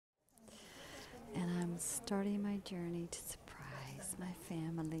Starting my journey to surprise my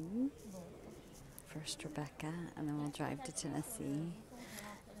family. First Rebecca, and then we'll drive to Tennessee,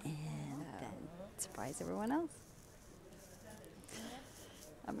 and then surprise everyone else.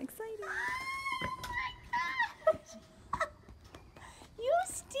 I'm excited. Oh my gosh! You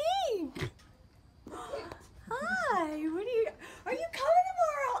stink! Hi, are you coming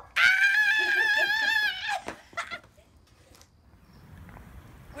tomorrow? Ah!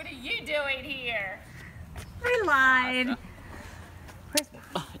 What are you doing here? We lied. Where's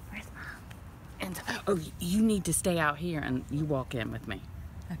Mom? Where's Mom? And oh, you need to stay out here and you walk in with me.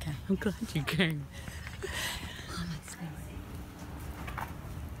 Okay. I'm glad you came.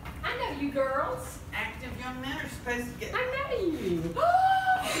 I know you girls. Active young men are supposed to get. I know you.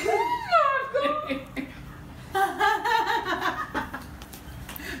 Oh my God.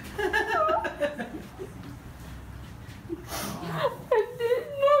 I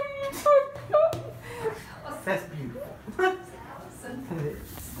didn't know you forgot. That's beautiful. Allison.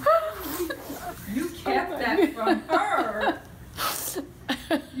 You kept that from her.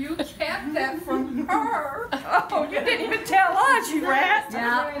 You kept that from her. Oh, you didn't even tell us, you rat.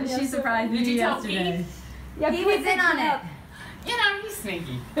 Yeah, she surprised me Did you tell yesterday. Yeah, He was in on it. You know, he's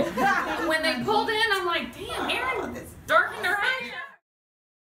sneaky. When they pulled in, I'm like, damn, Erin darkened her eyes.